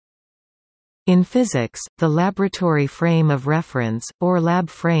In physics, the laboratory frame of reference, or lab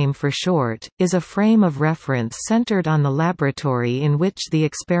frame for short, is a frame of reference centered on the laboratory in which the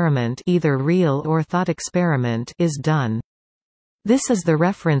experiment, either real or thought experiment, is done. This is the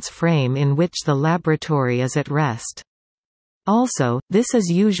reference frame in which the laboratory is at rest. Also, this is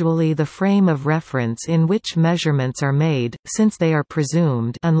usually the frame of reference in which measurements are made, since they are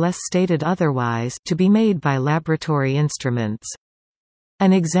presumed, unless stated otherwise, to be made by laboratory instruments.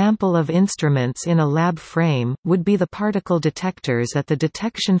 An example of instruments in a lab frame would be the particle detectors at the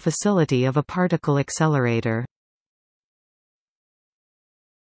detection facility of a particle accelerator.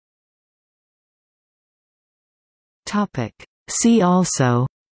 Topic: See also: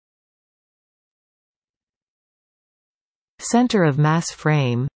 Center of mass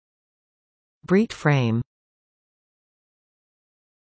frame, Breit frame.